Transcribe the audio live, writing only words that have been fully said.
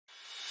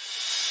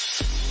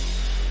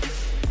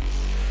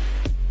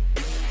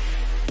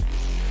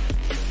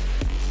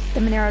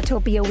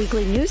MoneroTopia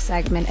weekly news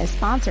segment is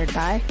sponsored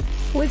by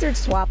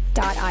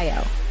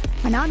WizardSwap.io,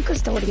 a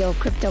non-custodial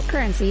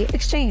cryptocurrency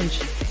exchange.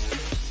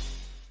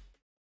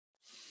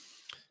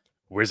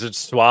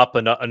 WizardSwap,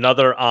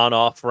 another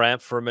on-off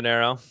ramp for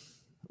Monero.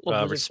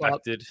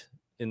 Respected Swap.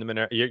 In the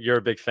Monero. You're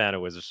a big fan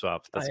of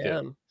WizardSwap. That's I good.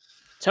 am.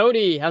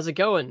 Tony, how's it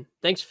going?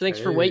 Thanks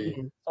for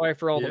waiting. Sorry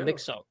for all the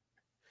mix-up.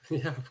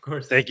 Yeah, of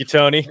course. Thank you,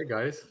 Tony. Hey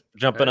guys,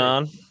 jumping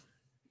on.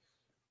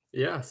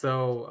 Yeah,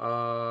 so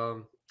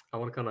I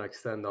want to kind of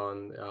extend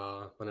on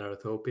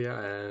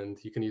MoneroTopia, and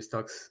you can use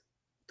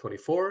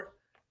Tux24.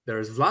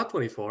 There's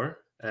Vlad24,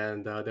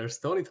 and there's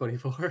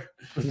Tony24.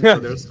 So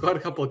there's quite a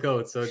couple of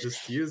codes. So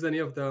just use any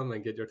of them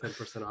and get your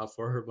 10% off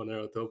for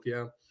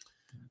MoneroTopia.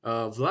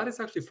 Vlad is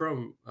actually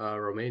from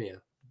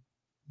Romania,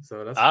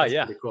 so that's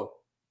pretty cool.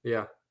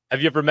 Yeah.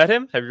 Have you ever met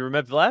him? Have you ever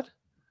met Vlad?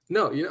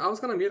 No, I was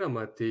gonna meet him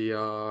at the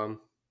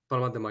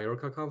Palma de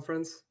Mallorca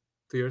conference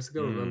 2 years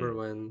ago. Remember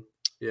when?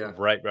 Yeah.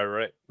 Right.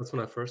 That's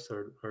when I first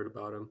heard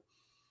about him.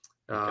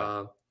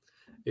 Okay.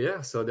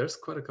 Yeah, so there's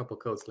quite a couple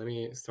codes. Let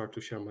me start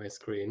to share my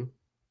screen.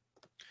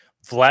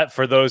 Vlad,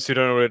 for those who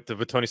don't know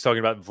what Tony's talking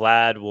about,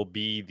 Vlad will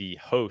be the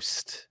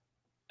host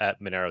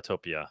at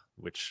MoneroTopia,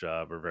 which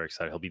we're very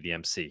excited. He'll be the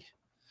MC.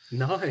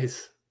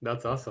 Nice.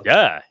 That's awesome.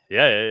 Yeah.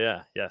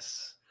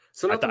 Yes.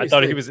 So I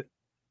thought he was...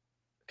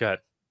 Go ahead.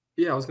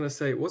 Yeah, I was going to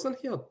say, wasn't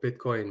he a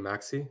Bitcoin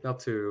maxi?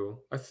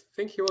 I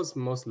think he was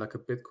most like a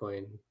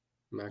Bitcoin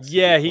maxi.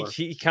 Yeah,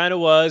 he kind of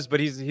was, but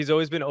he's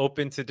always been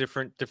open to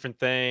different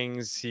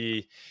things.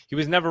 He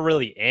was never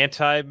really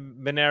anti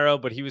Monero,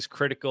 but he was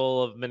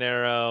critical of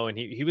Monero, and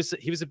he was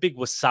a big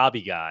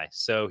Wasabi guy.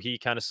 So he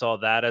kind of saw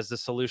that as the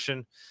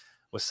solution.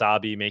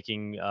 Wasabi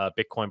making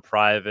Bitcoin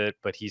private,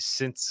 but he's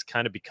since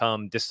kind of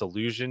become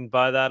disillusioned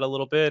by that a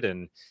little bit,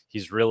 and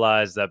he's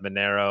realized that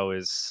Monero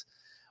is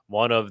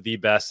one of the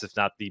best, if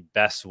not the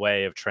best,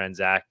 way of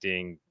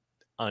transacting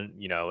in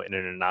an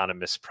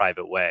anonymous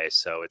private way.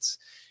 So it's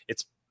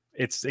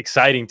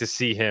exciting to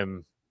see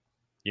him,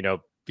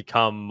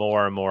 become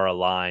more and more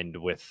aligned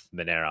with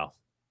Monero.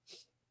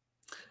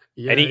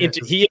 Yeah, and he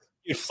interviewed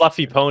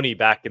Fluffy Pony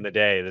back in the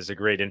day. There's a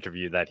great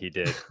interview that he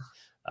did.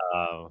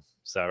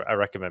 So I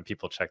recommend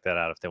people check that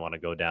out if they want to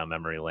go down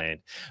memory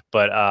lane.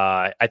 But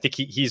I think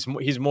he's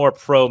more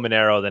pro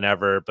Monero than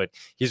ever. But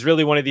he's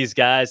really one of these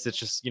guys that's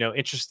just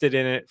interested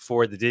in it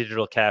for the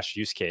digital cash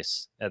use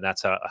case, and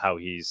that's how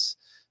he's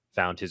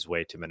found his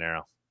way to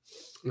Monero.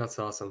 That's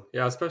awesome.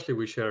 Yeah, especially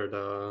we shared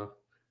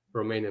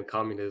Romanian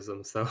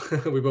communism, so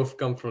we both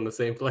come from the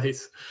same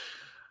place.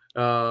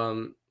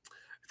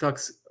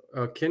 Tux,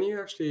 can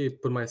you actually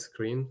put my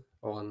screen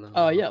on?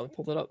 Yeah, we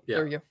pulled it up. Yeah.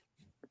 There we go.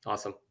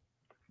 Awesome.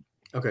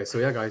 Okay, so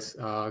yeah, guys,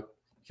 you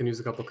can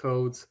use a couple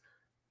codes: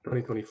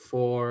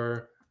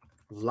 2024,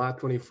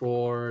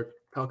 Vlad24,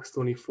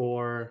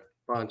 Tux24,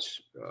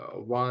 bunch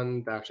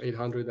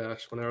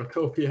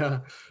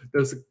 1-800-MoneroTopia.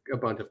 There's a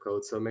bunch of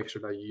codes, so make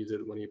sure that you use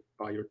it when you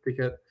buy your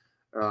ticket.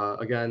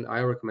 Again, I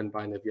recommend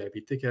buying the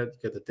VIP ticket.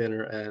 You get the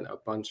dinner and a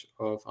bunch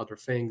of other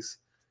things.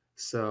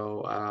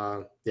 So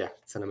yeah,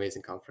 it's an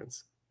amazing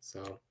conference.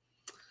 So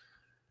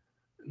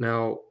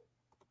now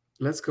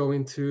let's go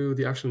into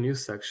the actual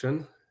news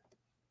section.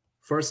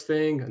 First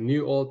thing, a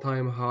new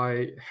all-time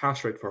high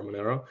hash rate for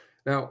Monero.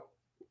 Now,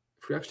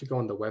 if we actually go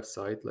on the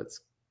website,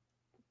 let's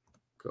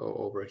go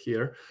over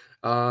here.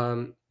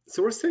 So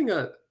we're seeing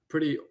a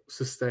pretty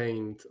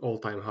sustained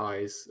all-time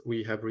highs.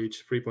 We have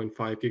reached 3.5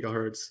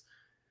 gigahertz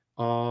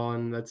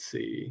on, let's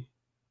see,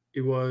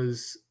 it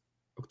was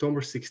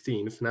October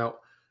 16th. Now,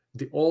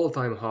 the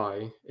all-time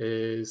high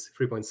is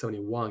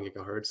 3.71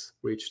 gigahertz,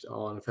 reached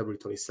on February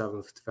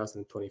 27th,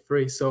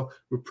 2023. So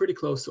we're pretty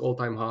close to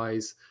all-time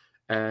highs,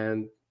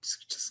 and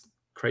just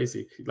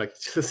crazy. Like,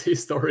 just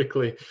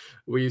historically,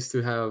 we used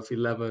to have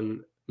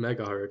 11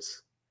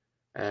 megahertz,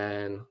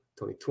 and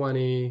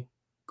 2020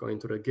 going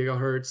to the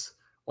gigahertz,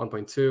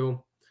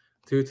 1.2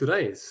 to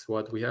today's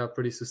what we have,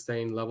 pretty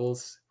sustained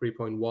levels,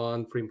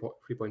 3.1,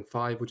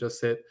 3.5 we just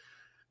hit,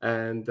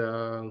 and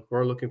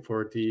we're looking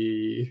for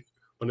the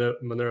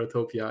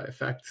MoneroTopia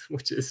effect,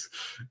 which is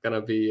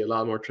gonna be a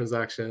lot more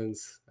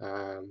transactions,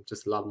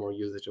 just a lot more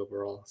usage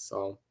overall.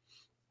 So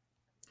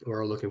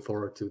we're looking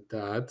forward to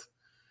that.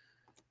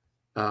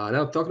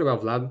 Now talking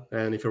about Vlad,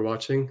 and if you're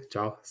watching,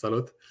 ciao,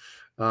 salut.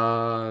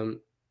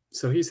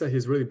 So he said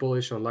he's really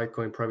bullish on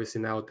Litecoin privacy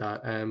now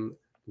that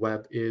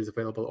Web is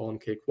available on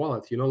Cake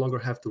Wallet. You no longer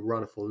have to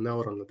run a full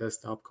node on the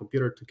desktop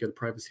computer to get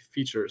privacy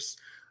features.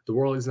 The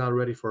world is now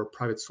ready for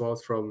private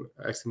swaps from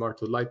XMR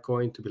to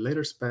Litecoin to be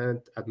later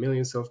spent at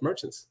millions of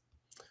merchants.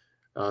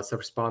 Seth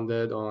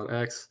responded on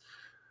X.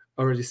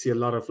 Already see a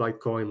lot of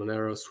Litecoin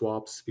Monero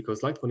swaps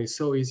because Litecoin is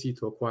so easy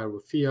to acquire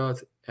with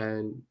fiat,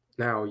 and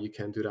now you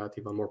can do that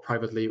even more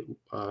privately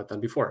than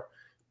before.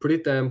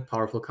 Pretty damn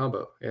powerful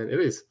combo, and it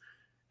is.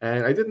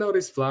 And I did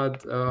notice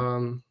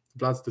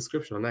Vlad's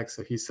description on X.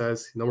 So he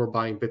says, no more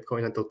buying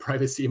Bitcoin until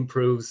privacy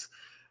improves.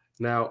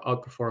 Now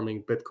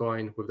outperforming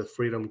Bitcoin with the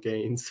Freedom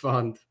Gains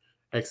Fund,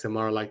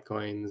 XMR,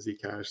 Litecoin,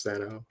 Zcash,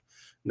 Zeno,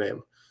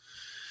 name.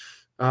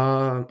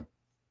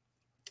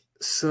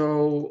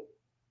 So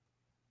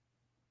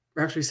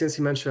Actually, since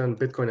you mentioned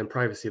Bitcoin and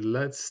privacy,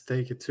 let's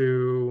take it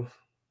to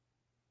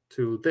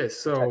this.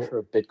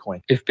 So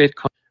Bitcoin. If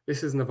Bitcoin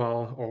this is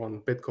Naval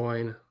on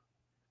Bitcoin,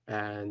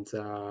 and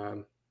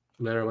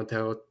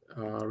MoneroTopia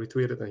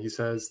retweeted, and he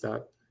says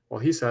that, well,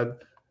 he said,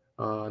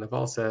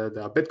 Naval said,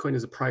 Bitcoin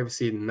is a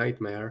privacy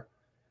nightmare,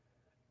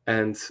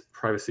 and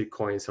privacy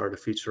coins are the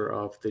future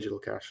of digital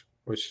cash,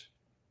 which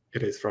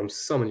it is from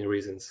so many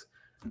reasons.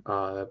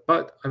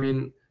 But I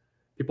mean,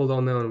 people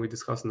don't know, and we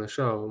discussed in the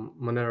show,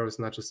 Monero is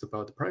not just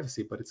about the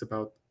privacy, but it's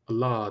about a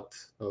lot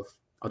of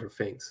other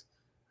things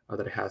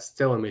that it has,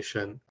 tail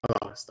emission, a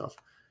lot of stuff.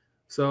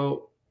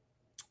 So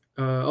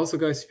also,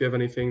 guys, if you have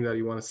anything that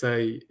you want to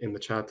say in the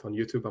chat on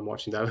YouTube, I'm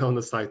watching that on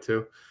the side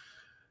too.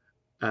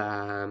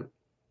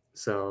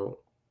 So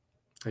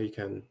you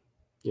can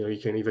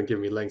even give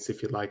me links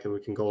if you like, and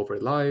we can go over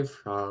it live,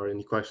 or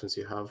any questions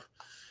you have.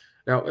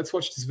 Now, let's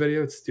watch this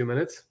video. It's 2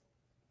 minutes.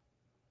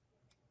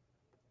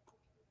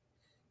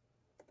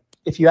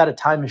 If you had a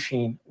time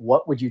machine,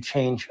 what would you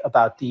change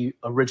about the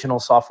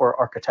original software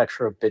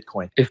architecture of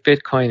Bitcoin? If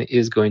Bitcoin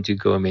is going to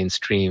go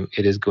mainstream,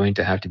 it is going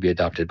to have to be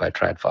adopted by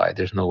TradFi.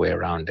 There's no way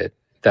around it.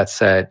 That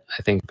said,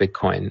 I think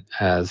Bitcoin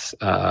has,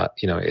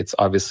 it's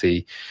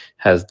obviously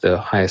has the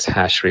highest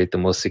hash rate, the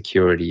most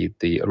security,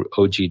 the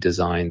OG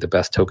design, the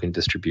best token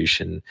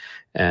distribution,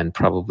 and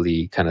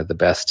probably kind of the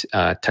best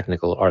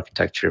technical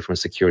architecture from a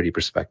security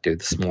perspective,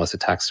 the smallest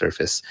attack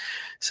surface.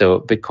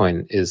 So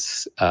Bitcoin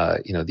is,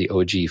 the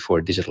OG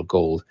for digital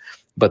gold.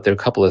 But there are a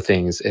couple of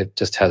things it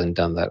just hasn't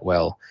done that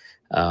well.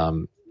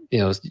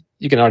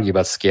 You can argue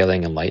about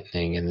scaling and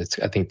lightning, and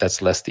I think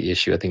that's less the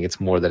issue. I think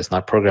it's more that it's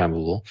not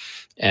programmable.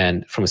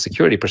 And from a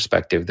security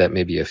perspective, that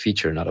may be a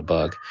feature, not a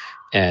bug.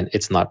 And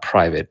it's not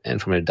private. And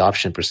from an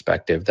adoption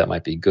perspective, that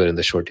might be good in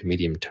the short to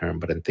medium term,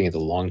 but I'm thinking the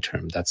long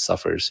term, that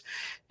suffers.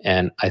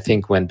 And I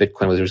think when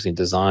Bitcoin was originally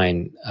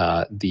designed,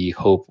 the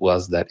hope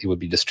was that it would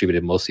be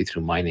distributed mostly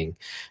through mining.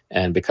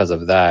 And because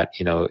of that,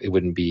 it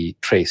wouldn't be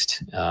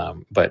traced.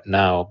 But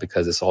now,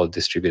 because it's all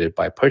distributed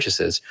by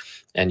purchases,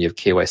 and you have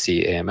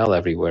KYC, AML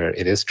everywhere,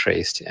 it is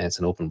traced, and it's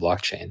an open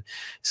blockchain.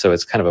 So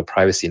it's kind of a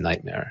privacy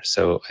nightmare.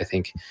 So I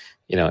think,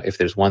 if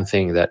there's one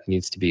thing that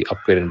needs to be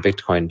upgraded in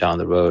Bitcoin down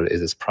the road,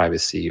 is its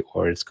privacy,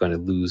 or it's going to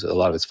lose a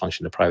lot of its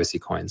function to privacy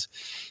coins.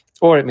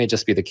 Or it may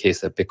just be the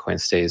case that Bitcoin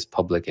stays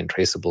public and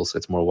traceable, so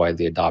it's more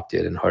widely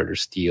adopted and harder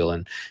to steal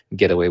and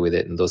get away with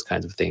it and those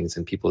kinds of things.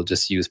 And people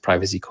just use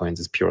privacy coins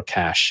as pure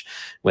cash.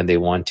 When they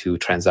want to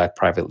transact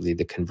privately,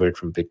 they convert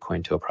from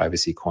Bitcoin to a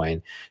privacy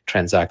coin,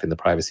 transact in the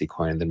privacy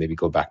coin, and then maybe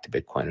go back to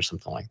Bitcoin or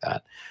something like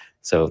that.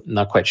 So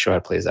not quite sure how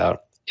it plays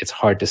out. It's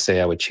hard to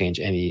say I would change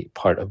any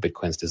part of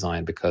Bitcoin's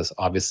design, because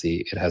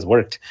obviously it has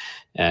worked,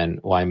 and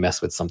why mess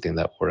with something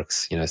that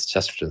works? It's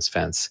Chesterton's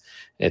fence.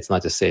 It's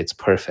not to say it's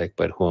perfect,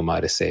 but who am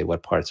I to say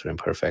what parts are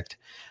imperfect?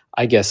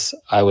 I guess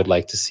I would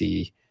like to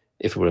see,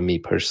 if it were me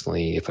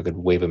personally, if I could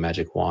wave a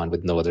magic wand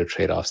with no other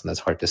trade-offs, and that's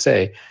hard to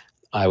say,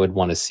 I would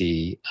want to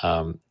see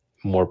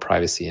more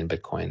privacy in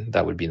Bitcoin.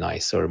 That would be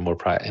nice, or more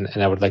and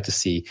I would like to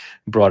see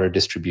broader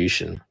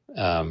distribution.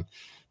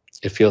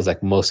 It feels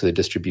like most of the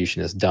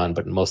distribution is done,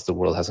 but most of the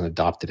world hasn't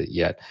adopted it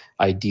yet.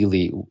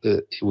 Ideally,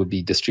 it would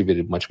be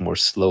distributed much more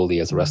slowly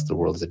as the rest of the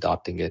world is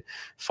adopting it.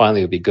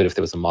 Finally, it would be good if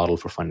there was a model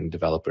for funding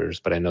developers,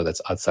 but I know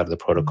that's outside of the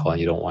protocol, and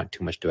you don't want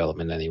too much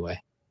development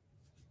anyway.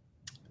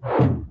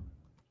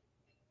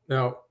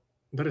 Now,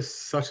 that is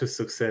such a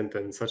succinct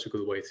and such a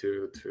good way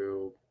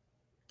to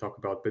talk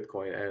about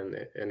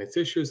Bitcoin and its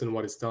issues and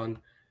what it's done.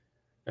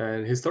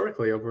 And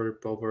historically, over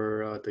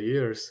the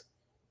years,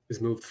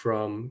 it's moved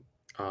from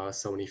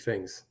so many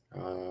things,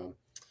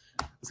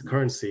 as a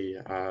currency,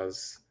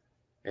 as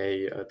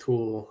a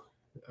tool,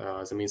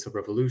 as a means of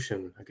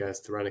revolution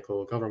against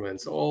tyrannical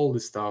governments, all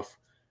this stuff,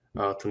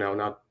 to now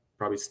not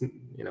probably,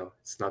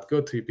 it's not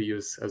good to be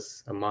used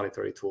as a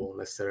monetary tool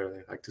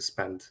necessarily, like to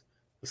spend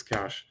as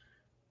cash.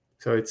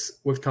 So it's,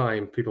 with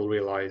time, people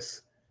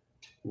realize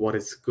what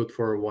it's good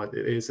for, what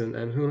it isn't,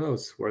 and who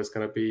knows where it's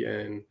going to be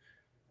in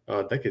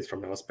decades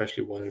from now,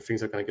 especially when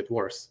things are going to get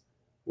worse.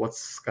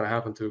 What's going to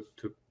happen to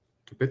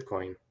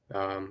Bitcoin?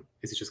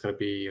 Is it just going to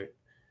be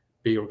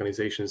big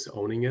organizations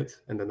owning it,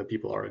 and then the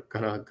people are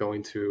going to go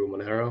into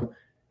Monero,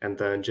 and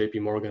then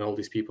JP Morgan, all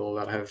these people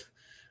that have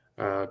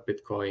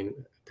Bitcoin,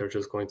 they're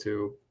just going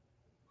to,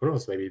 who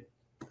knows, maybe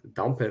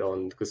dump it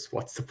on, because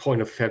what's the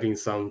point of having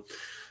some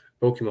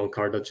Pokemon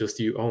card that just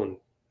you own?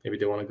 Maybe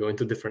they want to go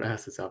into different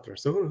assets after.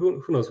 So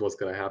who knows what's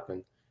going to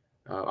happen,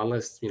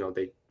 unless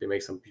they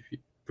make some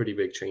pretty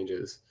big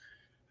changes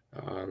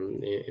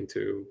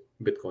into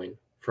Bitcoin,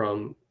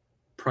 from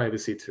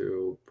privacy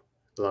to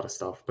a lot of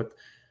stuff. But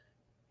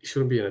it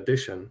shouldn't be an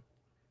addition.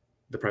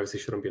 The privacy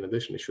shouldn't be an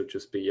addition. It should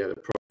just be the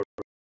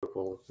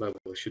protocol level.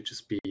 It should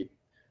just be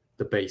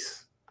the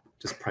base,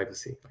 just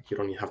privacy. Like, you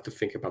don't even have to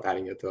think about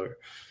adding it or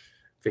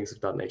things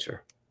of that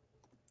nature.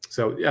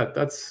 So yeah,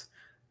 that's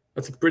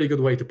a pretty good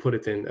way to put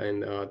it in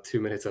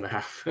 2.5 minutes.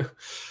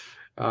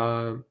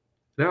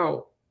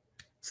 Now,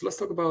 so let's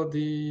talk about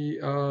the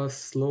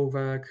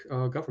Slovak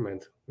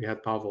government. We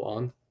had Pavel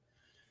on.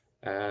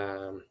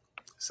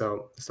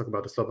 So let's talk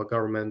about the Slovak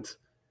government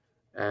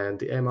and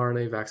the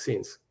mRNA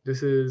vaccines.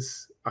 This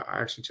is, I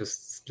actually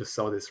just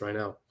saw this right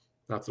now,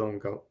 not long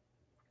ago.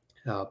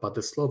 But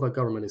the Slovak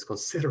government is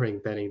considering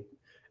banning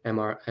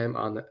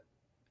mRNA.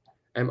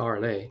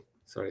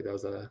 Sorry, that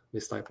was a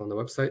mistype on the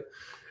website.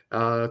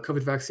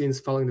 COVID vaccines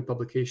following the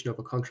publication of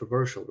a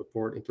controversial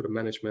report into the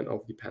management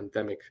of the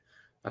pandemic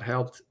that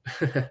helped,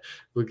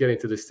 we'll get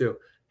into this too,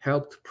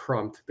 helped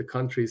prompt the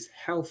country's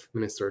health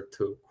minister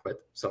to quit.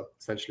 So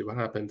essentially what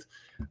happened,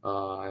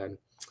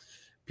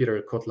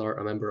 Peter Kotlar,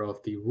 a member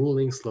of the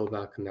ruling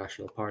Slovak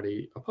National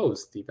Party,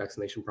 opposed the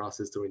vaccination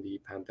process during the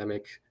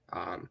pandemic.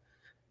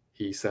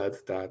 He said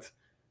that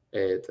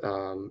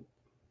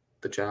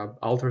the jab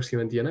alters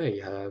human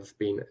DNA, have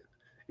been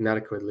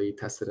inadequately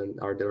tested and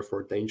are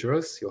therefore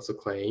dangerous. He also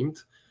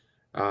claimed,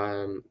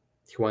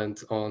 he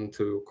went on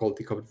to call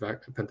the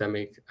COVID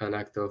pandemic an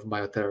act of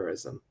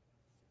bioterrorism.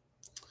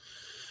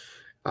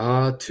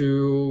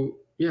 To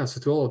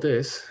all of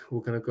this,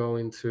 we're going to go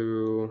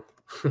into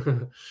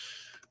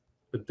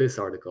this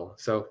article.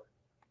 So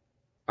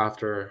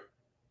after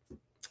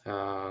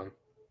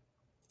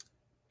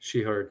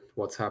she heard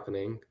what's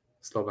happening,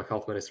 Slovak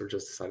health minister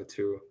just decided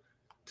to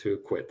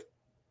quit.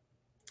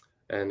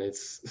 And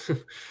it's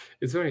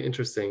it's very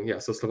interesting. Yeah,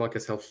 so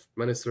Slovakia's health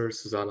minister,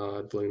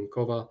 Zuzana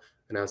Dolinkova,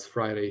 announced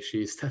Friday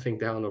she's stepping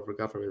down over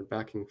government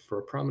backing for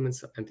a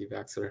prominent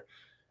anti-vaxxer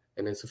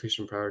and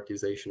insufficient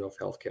prioritization of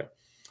healthcare.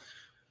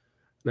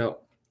 Now,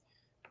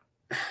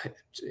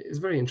 it's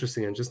very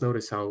interesting, and just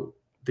notice how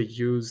they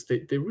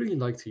really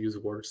like to use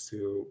words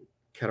to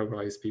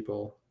categorize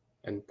people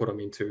and put them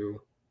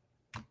into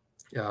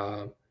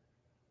their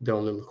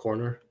own little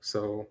corner.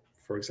 So,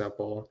 for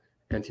example,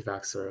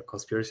 anti-vaxxer,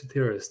 conspiracy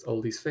theorist,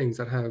 all these things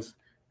that have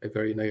a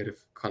very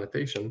negative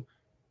connotation,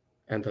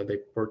 and then they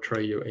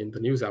portray you in the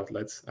news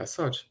outlets as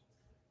such,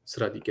 so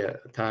that you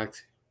get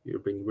attacked, you're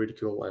being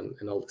ridiculed,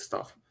 and all this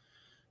stuff.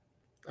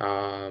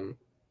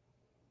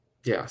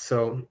 Yeah,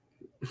 so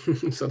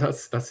so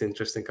that's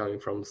interesting coming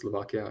from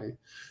Slovakia.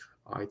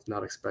 I did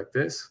not expect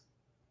this.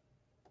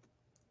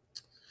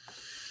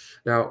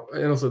 Now,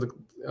 and also the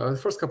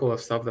first couple of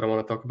stuff that I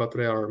want to talk about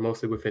today are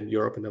mostly within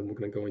Europe, and then we're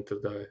going to go into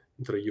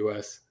the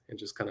US and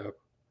just kind of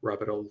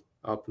wrap it all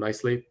up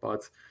nicely.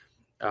 But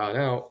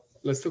now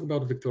let's talk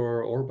about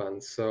Viktor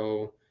Orban.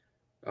 So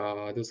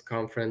there's a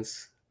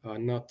conference I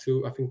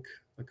think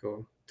like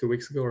 2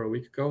 weeks ago or a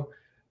week ago,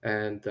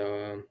 and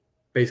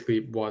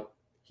basically what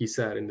he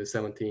said in the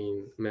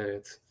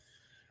 17-minute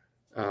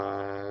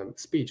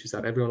speech is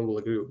that everyone will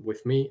agree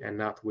with me and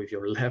not with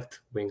your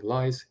left-wing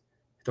lies.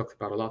 He talked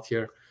about a lot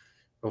here.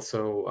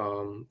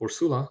 Also,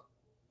 Ursula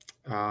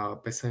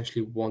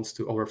essentially wants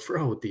to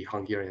overthrow the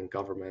Hungarian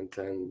government,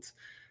 and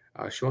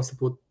she wants to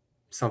put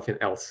something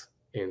else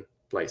in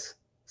place.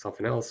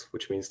 Something else,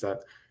 which means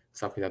that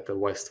something that the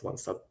West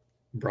wants, that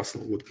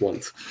Brussels would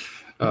want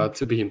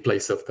to be in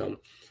place of them.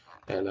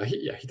 And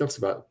he talks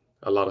about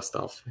a lot of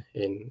stuff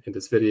in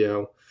this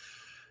video.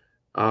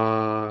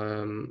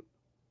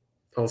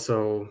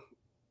 Also,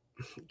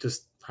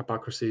 just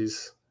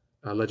hypocrisies,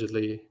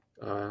 allegedly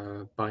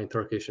buying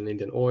Turkish and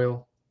Indian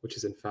oil, which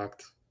is in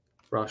fact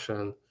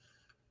Russian.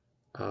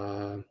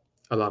 A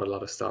lot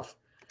of stuff.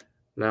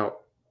 Now,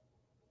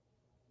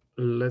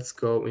 let's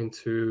go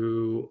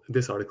into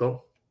this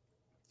article.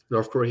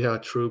 North Korea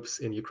troops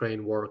in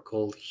Ukraine war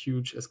called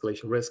huge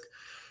escalation risk.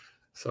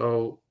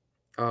 So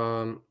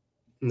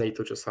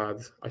NATO just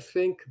had, I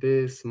think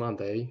this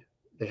Monday,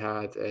 they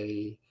had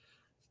a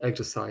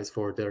exercise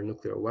for their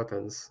nuclear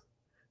weapons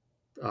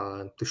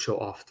to show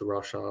off to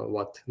Russia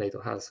what NATO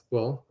has.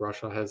 Well,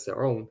 Russia has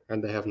their own,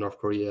 and they have North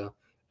Korea,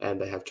 and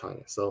they have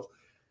China. So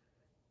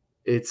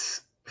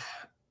it's,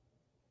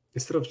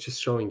 instead of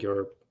just showing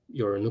your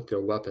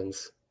nuclear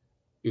weapons,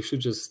 you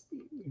should just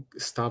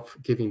stop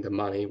giving them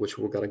money, which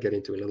we're going to get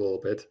into in a little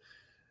bit.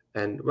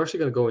 And we're actually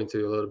going to go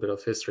into a little bit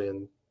of history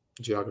and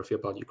geography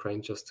about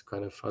Ukraine just to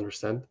kind of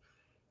understand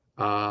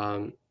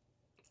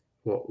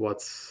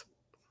what's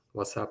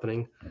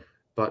happening.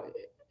 But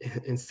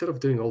instead of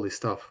doing all this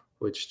stuff,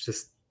 which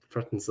just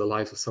threatens the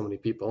lives of so many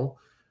people,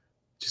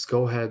 just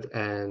go ahead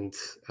and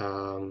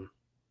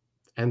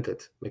end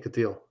it, make a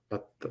deal.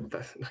 That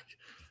like,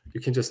 you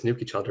can just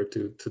nuke each other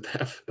to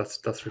death.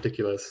 That's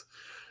ridiculous.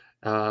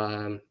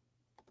 And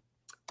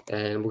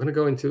we're gonna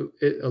go into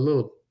it in a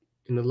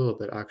little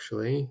bit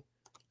actually.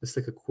 Let's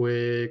take a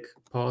quick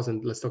pause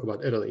and let's talk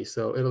about Italy.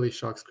 So Italy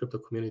shocks crypto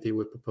community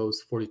with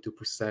proposed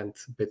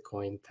 42%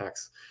 Bitcoin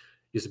tax.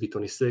 Used to be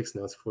 26,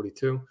 now it's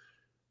 42.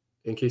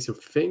 In case you're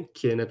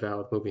thinking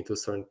about moving to a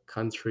certain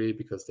country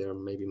because they're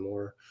maybe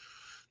more,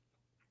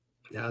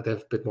 they have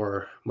a bit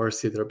more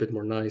mercy, they're a bit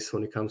more nice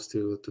when it comes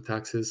to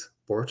taxes.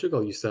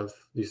 Portugal used to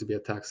be a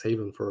tax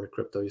haven for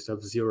crypto, used to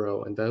have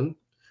 0, and then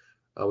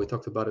we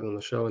talked about it on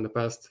the show in the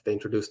past. They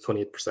introduced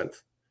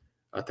 28%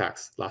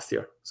 tax last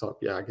year. So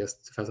yeah, I guess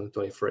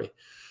 2023.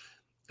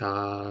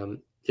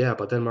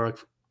 But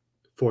Denmark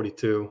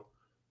 42.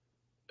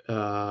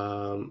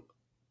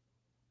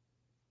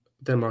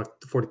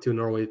 Denmark 42,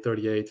 Norway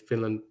 38,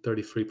 Finland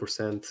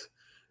 33%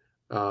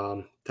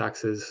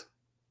 taxes.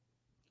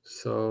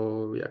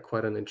 So yeah,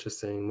 quite an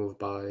interesting move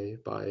by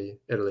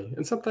Italy.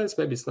 And sometimes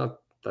maybe it's not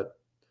that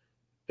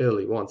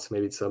Italy wants,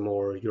 maybe it's a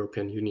more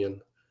European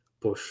Union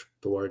push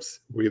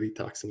towards really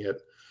taxing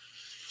it,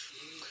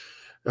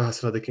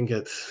 so that they can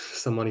get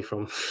some money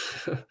from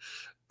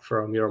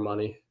from your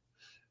money.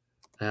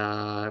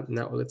 Now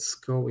let's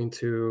go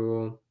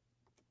into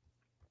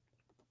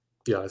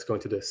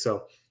this.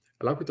 So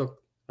like we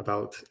talked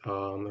about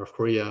North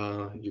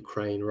Korea,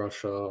 Ukraine,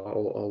 Russia,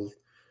 all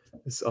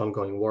this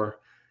ongoing war.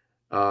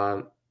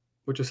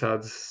 We just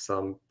had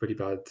some pretty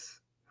bad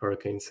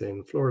hurricanes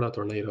in Florida,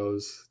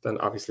 tornadoes. Then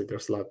obviously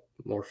there's a lot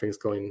more things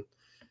going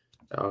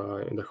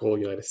in the whole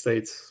United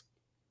States.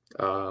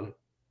 And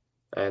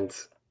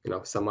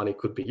some money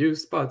could be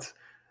used, but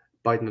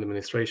Biden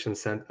administration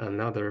sent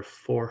another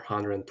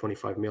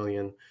 $425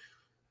 million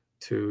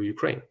to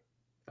Ukraine.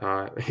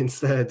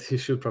 Instead, he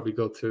should probably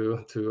go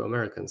to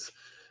Americans.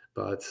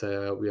 But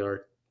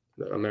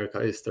America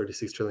is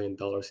 $36 trillion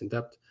in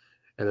debt,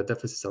 and the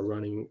deficits are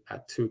running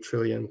at $2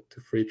 trillion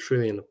to $3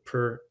 trillion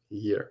per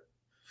year.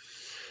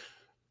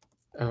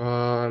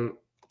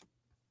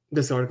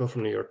 This article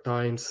from New York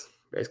Times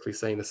basically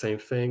saying the same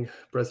thing.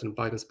 President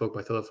Biden spoke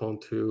by telephone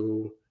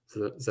to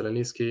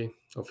Zelensky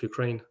of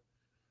Ukraine.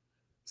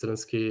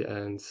 Zelensky,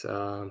 and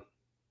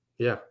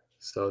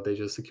so they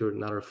just secured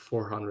another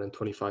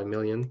 $425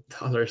 million,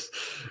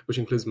 which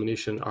includes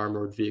munition,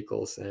 armored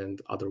vehicles,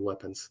 and other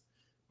weapons,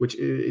 which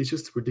is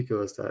just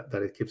ridiculous that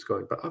it keeps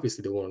going. But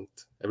obviously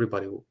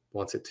everybody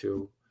wants it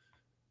to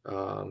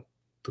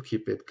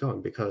keep it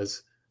going,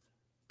 because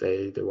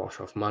they wash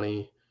off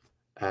money,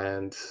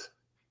 and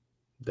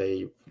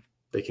they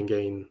can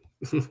gain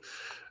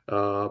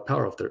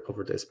power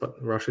over this.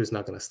 But Russia is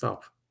not going to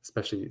stop.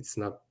 Especially, it's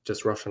not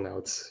just Russia now,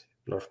 it's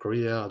North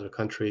Korea, other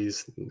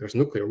countries. There's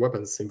nuclear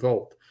weapons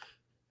involved,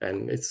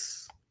 and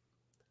it's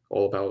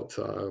all about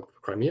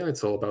Crimea.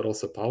 It's all about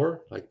also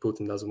power. Like,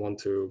 Putin doesn't want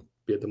to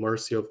be at the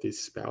mercy of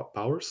these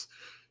powers,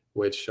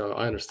 which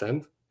I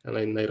understand. And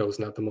then NATO is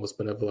not the most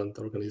benevolent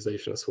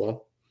organization as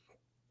well.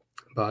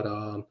 But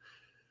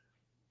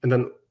and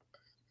then,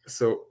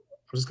 so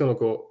I'm just gonna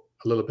go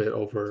a little bit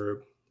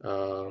over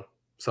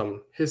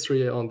some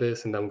history on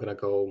this, and then I'm gonna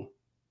go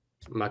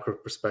macro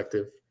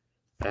perspective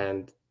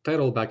and tie it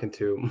all back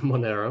into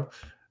Monero.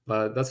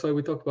 But that's why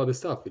we talk about this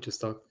stuff. We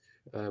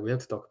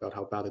have to talk about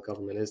how bad the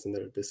government is in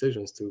their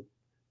decisions, to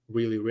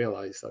really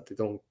realize that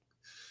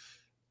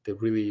they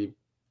really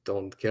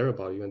don't care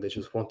about you, and they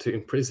just want to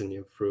imprison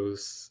you through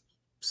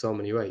so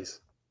many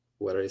ways,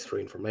 whether it's through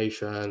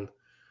information,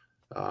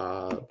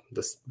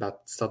 that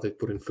stuff they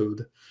put in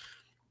food,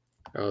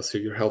 so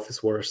your health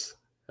is worse.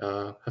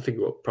 I think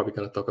we're probably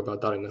going to talk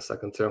about that in a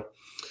second too.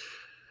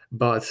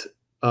 But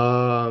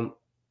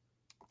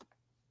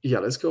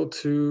let's go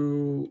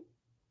to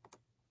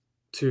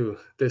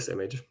this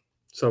image.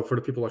 So for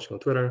the people watching on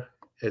Twitter,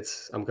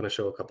 I'm going to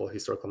show a couple of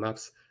historical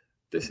maps.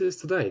 This is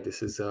today.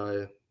 This is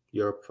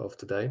Europe of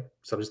today.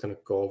 So I'm just going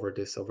to go over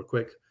this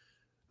quick.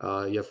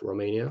 You have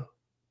Romania,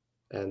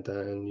 and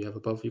then you have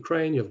above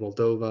Ukraine, you have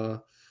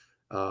Moldova.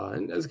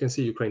 And as you can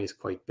see, Ukraine is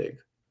quite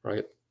big,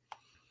 right?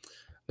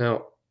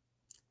 Now,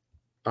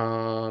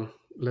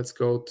 let's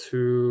go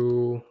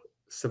to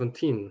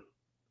 18th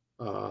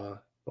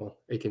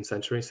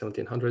century,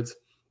 1700s.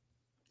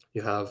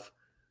 You have,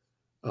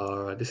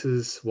 this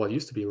is what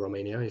used to be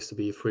Romania. It used to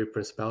be three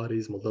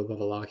principalities: Moldova,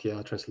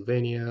 Wallachia,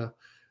 Transylvania.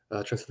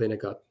 Transylvania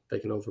got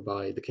taken over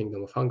by the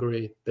Kingdom of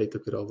Hungary. They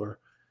took it over.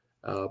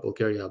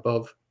 Bulgaria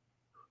above.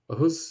 But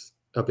who's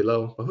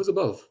below? But who's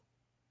above?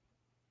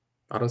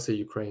 I don't see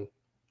Ukraine.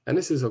 And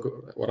this is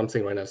what I'm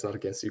saying right now. It's not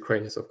against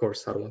Ukraine. Of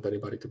course, I don't want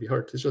anybody to be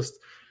hurt. It's just,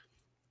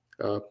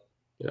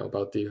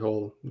 about the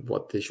whole,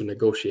 what they should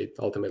negotiate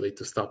ultimately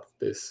to stop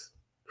this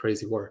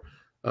crazy war.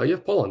 You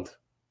have Poland,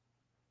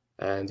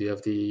 and you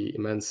have the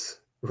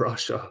immense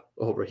Russia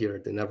over here,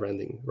 the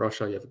never-ending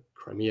Russia. You have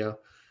Crimea.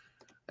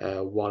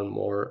 One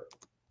more,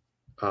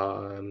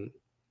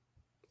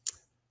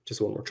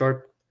 just one more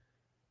chart.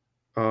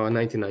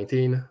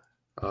 1919,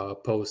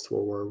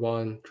 post-World War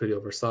I, Treaty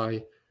of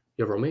Versailles.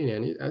 You have Romania,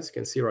 and as you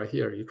can see right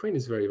here, Ukraine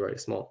is very, very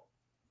small.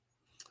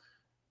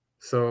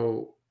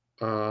 So,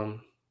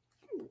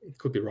 it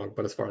could be wrong,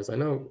 but as far as I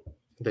know,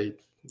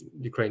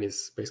 Ukraine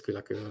is basically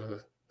like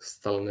a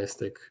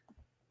Stalinistic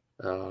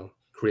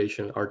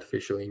creation,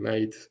 artificially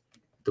made.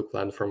 Took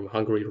land from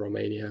Hungary,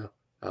 Romania,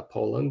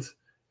 Poland,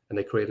 and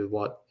they created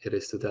what it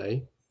is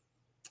today.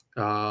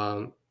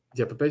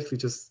 But basically,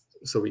 just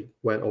so we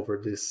went over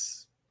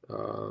this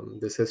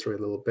this history a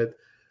little bit.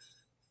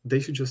 They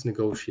should just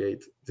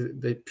negotiate.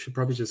 They should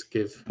probably just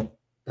give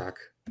back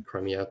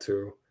Crimea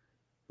to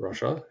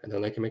Russia, and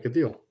then they can make a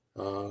deal.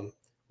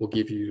 We'll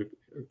give you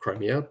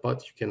Crimea,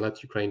 but you can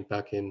let Ukraine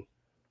back in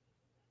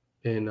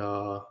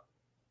NATO.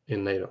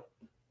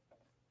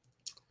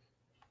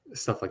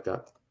 Stuff like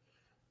that.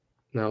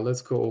 Now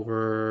let's go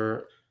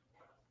over.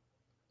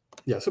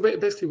 Yeah, so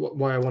basically,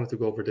 why I wanted to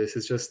go over this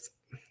is just,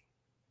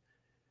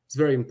 it's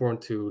very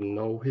important to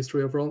know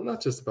history overall,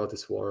 not just about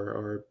this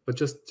war, but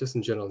just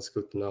in general, it's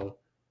good to know,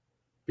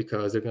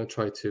 because they're going to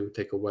try to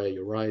take away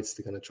your rights.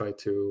 They're going to try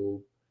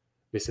to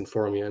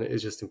misinform you, and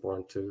it's just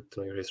important to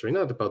know your history,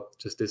 not about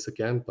just this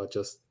again, but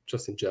just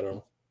in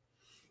general.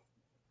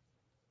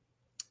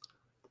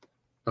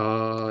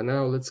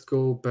 Now let's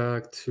go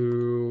back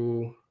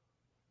to,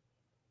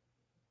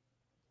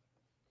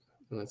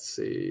 let's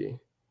see.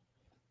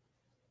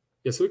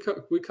 Yeah, so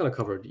we kind of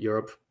covered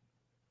Europe.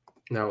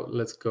 Now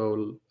let's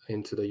go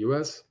into the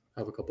US. I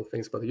have a couple of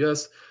things about the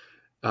US.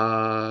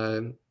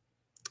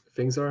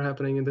 Things are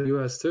happening in the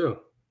US too,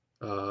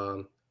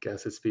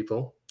 against its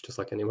people, just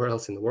like anywhere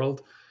else in the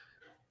world.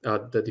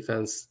 The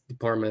Defense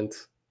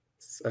Department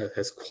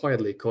has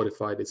quietly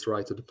codified its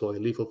right to deploy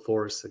lethal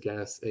force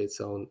against its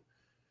own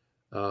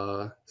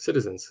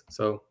citizens.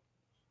 So,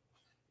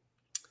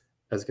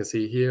 as you can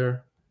see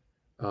here,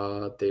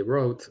 they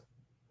wrote,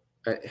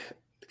 kind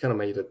of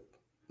made it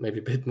maybe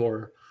a bit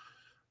more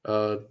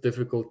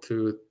difficult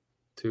to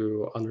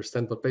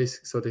understand, but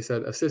basically, so they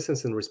said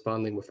assistance in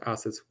responding with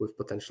assets with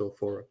potential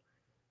for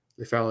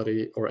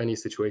lethality or any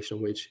situation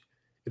in which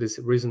it is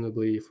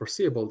reasonably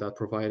foreseeable that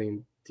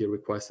providing the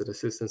requested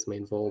assistance may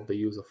involve the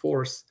use of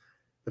force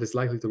that is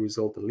likely to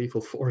result in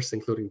lethal force,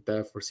 including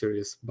death or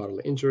serious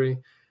bodily injury.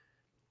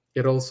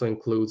 It also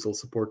includes all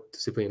support to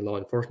civilian law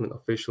enforcement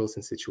officials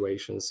in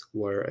situations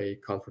where a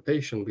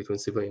confrontation between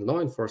civilian law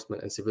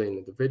enforcement and civilian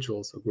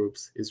individuals or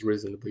groups is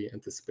reasonably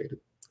anticipated.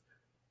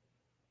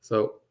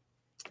 So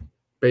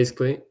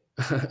basically,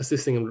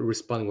 assisting in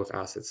responding with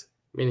assets,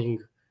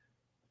 meaning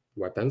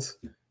weapons,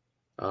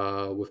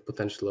 with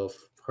potential of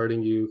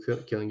hurting you,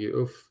 killing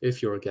you,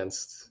 if you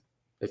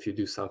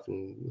do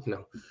something,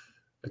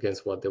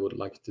 against what they would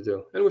like you to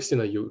do. And we've seen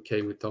in the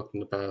UK, we talked in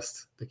the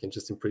past, they can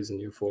just imprison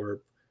you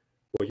for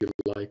what you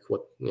like,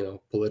 what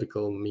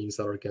political means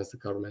are against the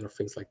government or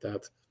things like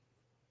that.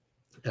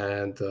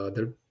 And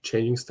they're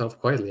changing stuff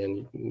quietly,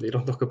 and they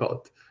don't talk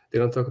about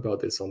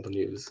this on the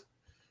news.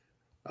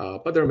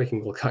 But they're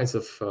making all kinds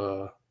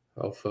of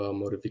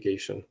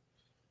modification.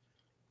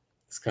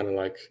 It's kind of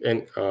like,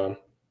 and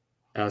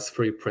as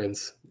Free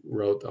Prince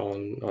wrote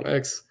on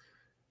X,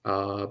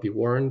 be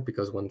warned,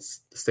 because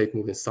once the state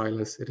moves in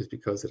silence, it is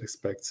because it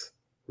expects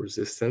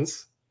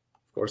resistance.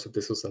 Of course, if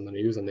this was on the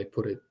news and they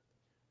put it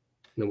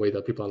in a way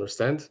that people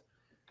understand,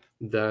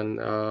 then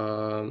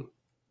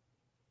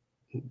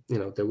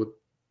they would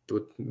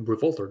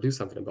revolt or do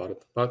something about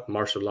it. But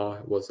martial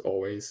law was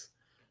always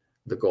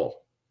the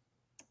goal.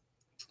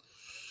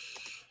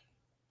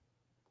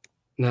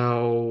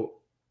 Now,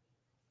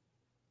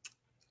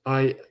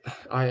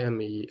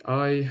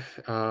 IMEI,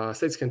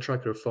 states can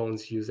track your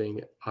phones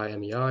using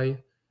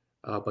IMEI,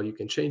 but you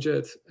can change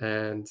it.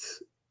 And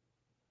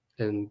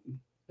in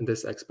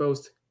this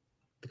exposed,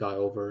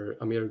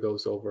 Amir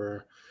goes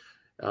over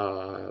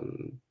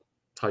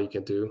how you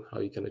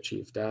can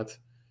achieve that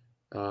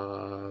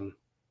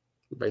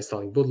by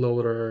installing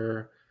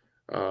bootloader,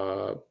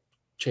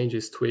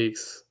 changes,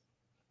 tweaks.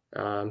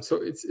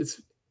 So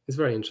it's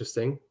very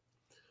interesting.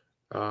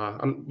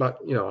 But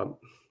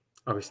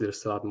obviously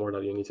there's a lot more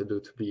that you need to do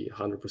to be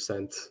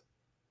 100%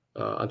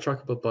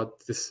 untrackable. But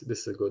this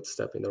is a good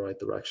step in the right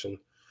direction.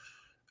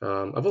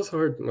 I've also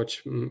heard,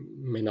 which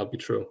may not be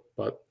true,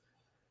 but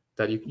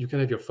that you can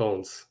have your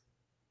phones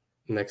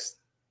next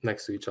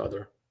to each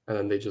other, and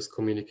then they just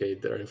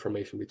communicate their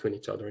information between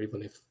each other,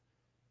 even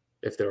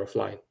if they're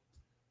offline.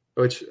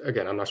 Which,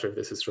 again, I'm not sure if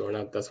this is true or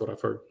not. That's what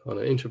I've heard on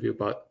an interview,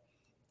 but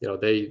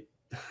they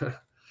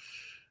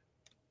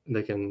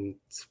they can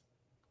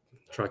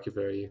track you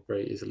very,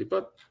 very easily.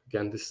 But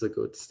again, this is a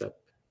good step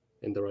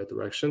in the right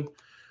direction.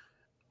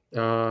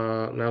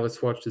 Now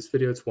let's watch this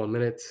video. It's 1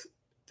 minute.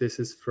 This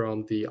is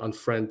from the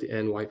Unfriend the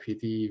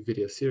NYPD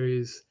video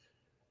series.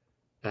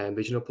 And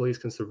regional police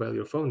can surveil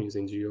your phone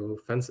using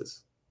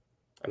geofences.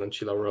 And then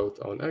Sheila wrote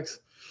on X,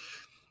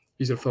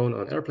 use your phone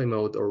on airplane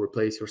mode or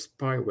replace your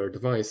spyware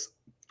device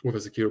with a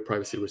secure,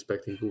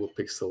 privacy-respecting Google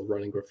Pixel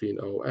running Graphene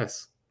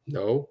OS.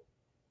 No,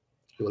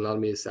 you will not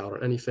miss out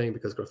on anything,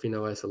 because Graphene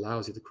OS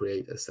allows you to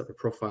create a separate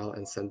profile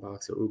and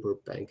sandbox your Uber,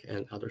 bank,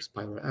 and other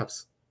spyware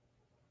apps.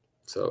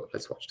 So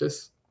let's watch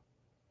this.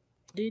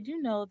 Did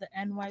you know the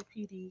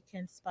NYPD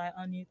can spy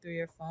on you through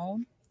your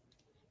phone?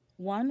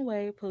 One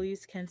way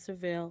police can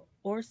surveil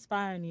or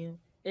spy on you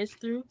is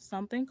through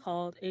something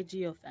called a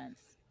geofence.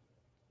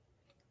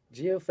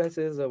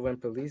 Geofences are when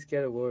police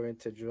get a warrant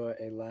to draw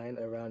a line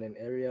around an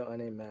area on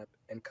a map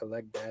and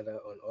collect data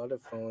on all the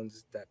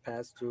phones that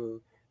pass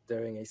through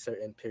during a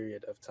certain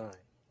period of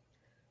time.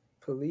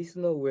 Police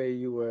know where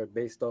you were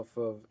based off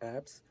of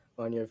apps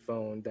on your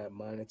phone that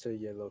monitor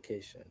your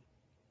location.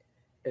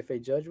 If a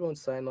judge won't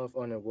sign off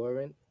on a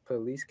warrant,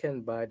 police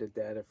can buy the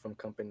data from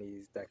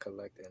companies that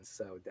collect and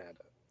sell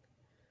data.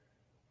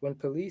 When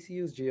police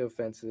use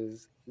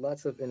geofences,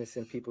 lots of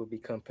innocent people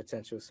become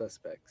potential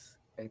suspects,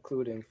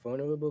 including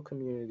vulnerable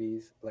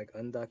communities like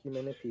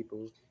undocumented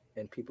people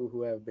and people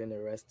who have been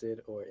arrested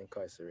or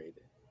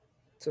incarcerated.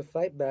 To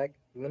fight back,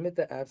 limit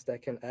the apps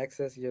that can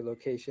access your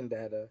location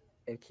data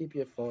and keep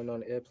your phone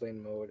on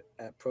airplane mode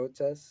at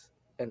protests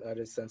and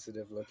other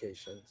sensitive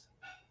locations.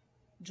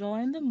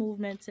 Join the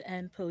movement to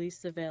end police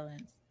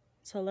surveillance.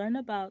 To learn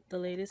about the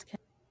latest.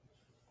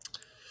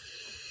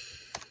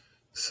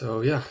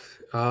 So yeah,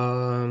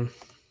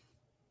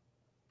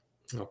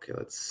 okay,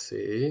 let's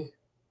see.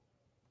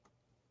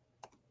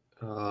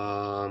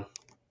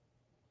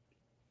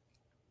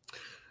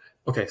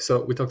 Okay,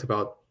 so we talked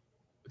about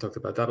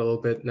that a little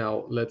bit.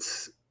 Now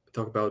let's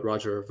talk about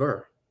Roger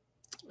Ver,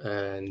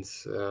 and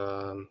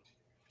so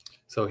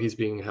he's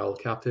being held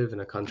captive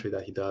in a country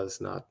that he does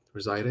not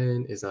reside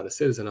in, is not a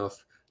citizen of,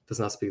 does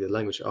not speak the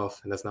language of,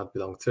 and does not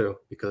belong to,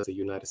 because the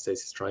United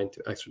States is trying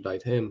to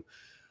extradite him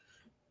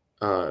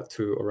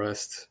to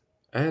arrest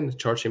and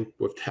charge him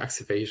with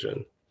tax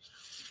evasion.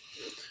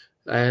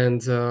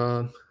 And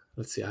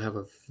let's see, I have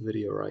a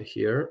video right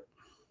here.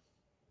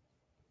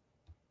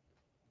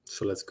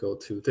 So let's go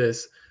to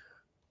this.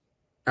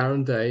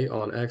 Aaron Day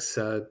on X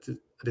said,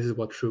 "This is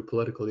what true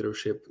political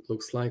leadership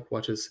looks like.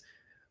 Watch as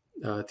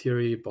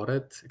Thierry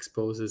Baudet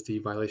exposes the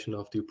violation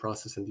of due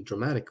process and the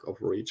dramatic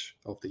overreach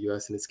of the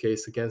US in its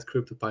case against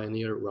crypto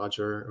pioneer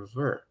Roger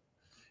Ver.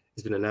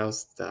 It's been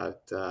announced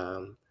that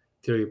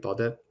Thierry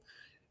Baudet,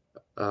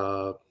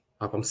 I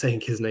hope I'm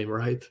saying his name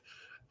right,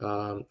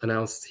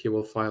 announced he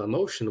will file a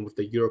motion with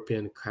the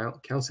European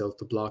Council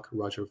to block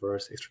Roger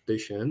Ver's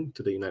extradition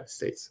to the United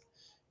States.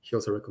 He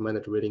also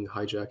recommended reading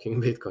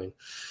Hijacking Bitcoin."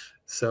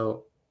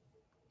 So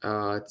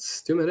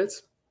it's 2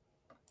 minutes.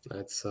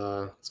 Let's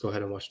go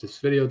ahead and watch this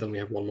video. Then we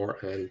have one more,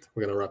 and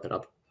we're gonna wrap it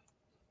up.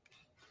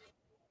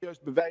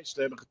 Bewijs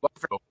te hebben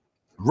gebracht.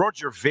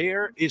 Roger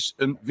Ver is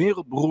een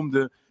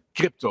wereldberoemde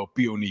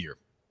crypto-pionier.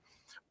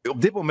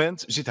 Op dit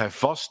moment zit hij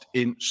vast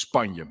in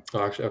Spanje.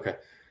 Oh, actually, okay.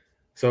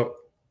 So,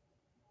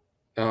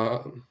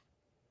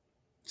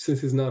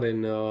 since he's not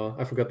in,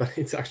 I forgot that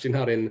it's actually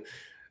not in.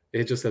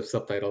 It just has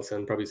subtitles,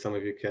 and probably some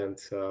of you can't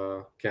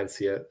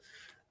see it.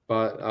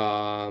 But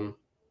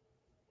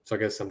so I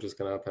guess I'm just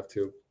gonna have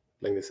to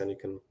link this, and you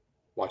can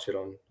watch it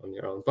on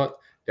your own. But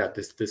yeah,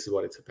 this is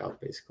what it's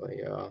about,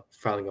 basically.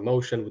 Filing a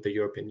motion with the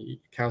European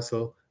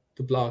Council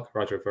to block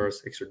Roger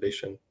Ver's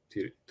extradition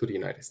to the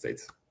United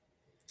States.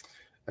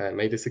 And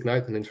may this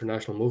ignite an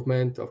international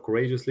movement of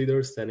courageous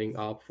leaders standing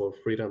up for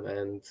freedom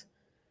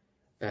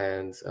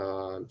and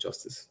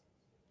justice.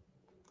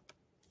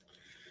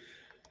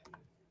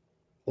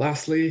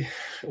 Lastly,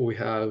 we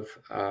have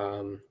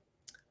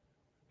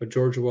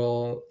George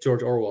Orwell,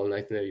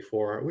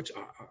 1984, which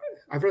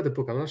I've read the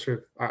book. I'm not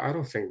sure. I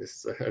don't think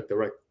this is a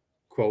direct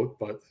quote,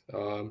 but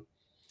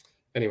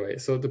anyway,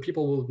 so the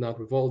people will not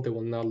revolt. They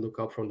will not look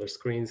up from their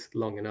screens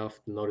long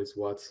enough to notice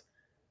what's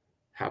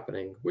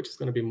happening, which is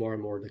going to be more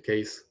and more the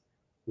case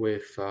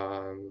with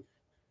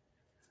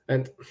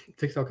and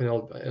TikTok and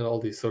all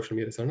these social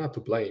medias are not to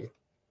blame.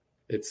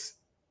 It's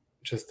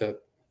just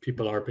that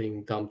people are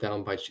being dumbed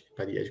down by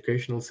the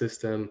educational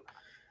system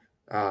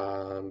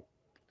and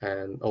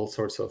all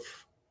sorts of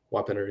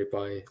weaponry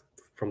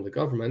from the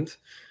government,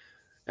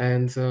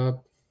 and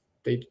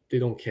they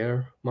don't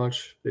care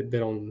much. They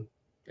don't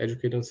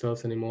educate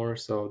themselves anymore,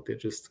 so they're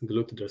just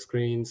glued to their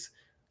screens.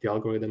 The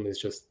algorithm is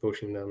just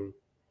pushing them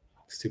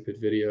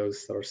stupid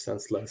videos that are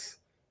senseless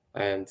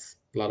and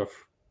a lot of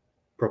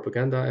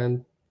propaganda.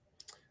 And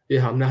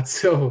yeah, I'm not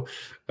so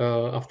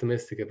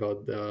optimistic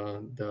about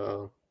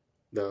the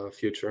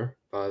future,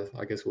 but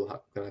I guess gonna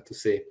have to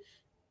see.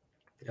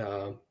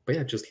 But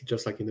yeah,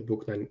 just like in the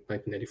book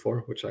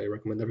 1984, which I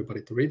recommend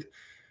everybody to read,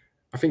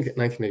 I think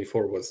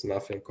 1984 was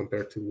nothing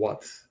compared to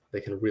what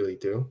they can really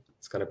do.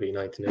 It's gonna be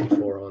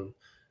 1984 on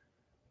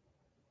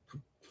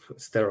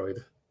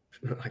steroid,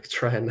 like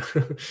trend.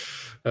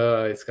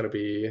 It's gonna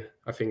be,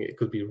 I think it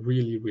could be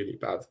really, really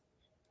bad.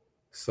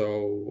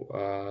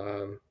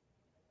 So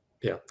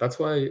yeah, that's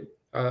why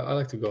I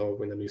like to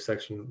go in the news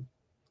section.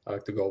 I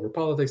like to go over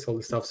politics, all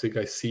this stuff, so you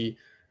guys see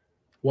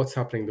what's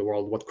happening in the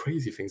world, what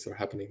crazy things are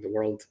happening in the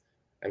world,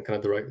 and kind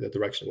of the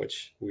direction in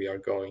which we are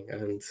going.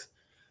 And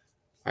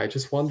I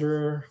just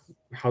wonder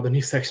how the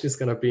news section is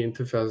going to be in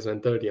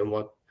 2030 and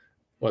what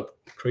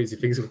crazy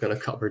things we're going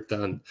to cover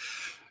then.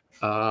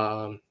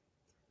 But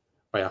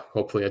yeah,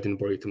 hopefully I didn't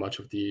bore you too much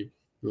of the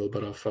little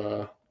bit of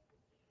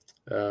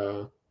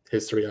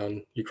history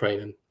on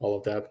Ukraine and all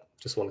of that.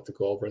 Just wanted to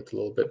go over it a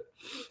little bit.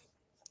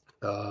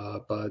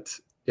 But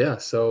yeah,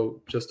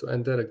 so just to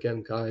end it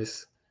again,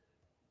 guys,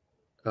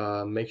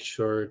 make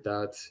sure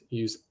that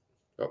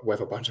we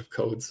have a bunch of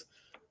codes.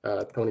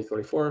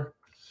 2024,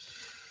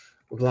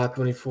 Black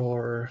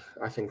 24,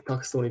 I think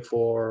Tux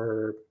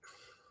 24,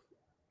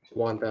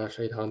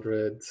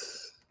 1-800,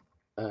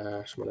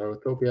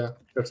 MoneroTopia.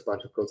 There's a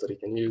bunch of codes that you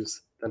can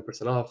use,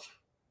 10% off.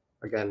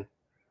 Again,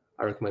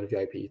 I recommend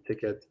VIP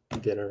ticket,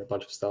 dinner, a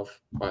bunch of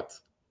stuff, but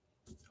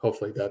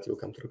hopefully that you'll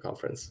come to the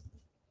conference.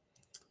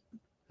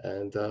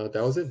 And that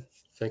was it.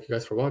 Thank you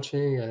guys for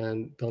watching,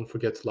 and don't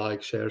forget to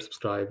like, share,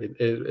 subscribe.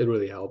 It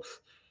really helps,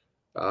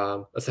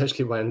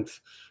 especially when,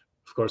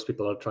 of course,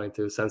 people are trying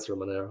to censor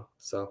Monero.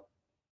 So